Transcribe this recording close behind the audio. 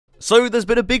So there's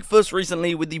been a big fuss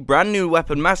recently with the brand new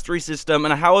weapon mastery system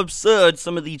and how absurd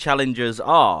some of the challenges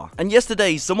are. And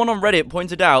yesterday, someone on Reddit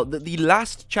pointed out that the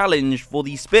last challenge for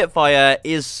the Spitfire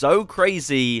is so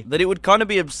crazy that it would kind of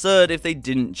be absurd if they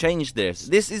didn't change this.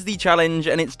 This is the challenge,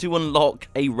 and it's to unlock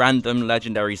a random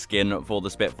legendary skin for the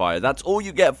Spitfire. That's all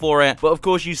you get for it, but of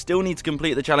course you still need to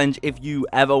complete the challenge if you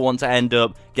ever want to end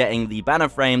up getting the banner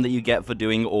frame that you get for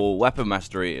doing all weapon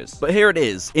masteries. But here it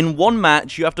is. In one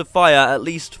match, you have to fire at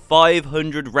least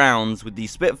 500 rounds with the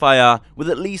Spitfire with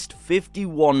at least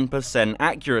 51%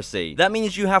 accuracy. That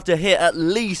means you have to hit at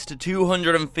least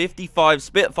 255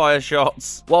 Spitfire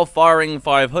shots while firing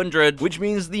 500, which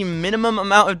means the minimum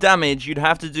amount of damage you'd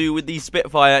have to do with the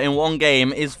Spitfire in one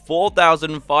game is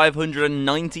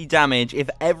 4,590 damage if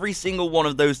every single one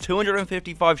of those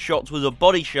 255 shots was a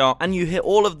body shot, and you hit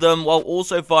all of them while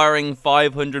also firing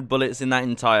 500 bullets in that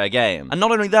entire game. And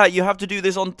not only that, you have to do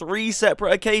this on 3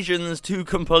 separate occasions to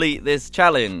complete this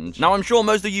challenge. Now, I'm sure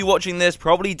most of you watching this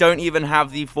probably don't even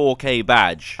have the 4K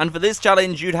badge. And for this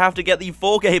challenge, you'd have to get the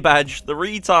 4K badge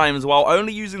 3 times while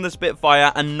only using the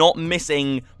Spitfire and not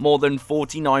missing more than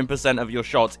 49% of your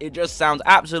shots. It just sounds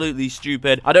absolutely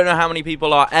stupid. I don't know how many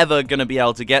people are ever going to be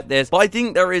able to get this, but I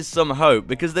think there is some hope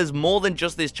because there's more than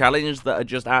just this challenge that are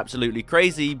just absolutely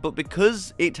crazy, but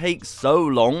because it takes so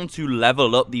long to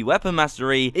level up the weapon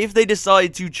mastery, if they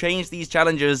decide to change these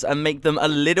challenges and make them a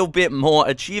little bit more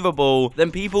achievable,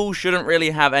 then people shouldn't really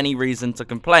have any reason to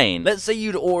complain. Let's say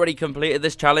you'd already completed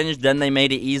this challenge, then they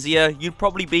made it easier. You'd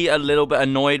probably be a little bit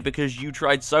annoyed because you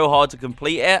tried so hard to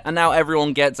complete it, and now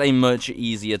everyone gets a much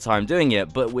easier time doing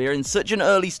it. But we're in such an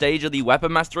early stage of the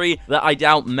weapon mastery that I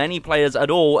doubt many players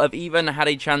at all have even had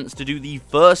a chance to do the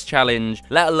first challenge,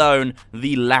 let alone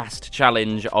the last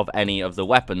challenge of any of the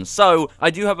weapons. So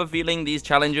I do have a feeling these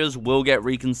challenges will get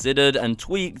reconsidered and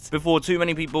tweaked before too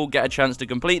many people get a chance to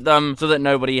complete them, so that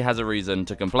nobody has a reason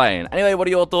to complain. Anyway, what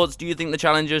are your thoughts? Do you think the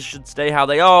challenges should stay how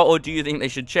they are, or do you think they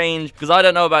should change? Because I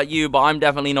don't know about you, but I'm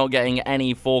definitely not getting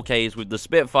any 4Ks with the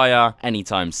Spitfire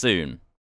anytime soon.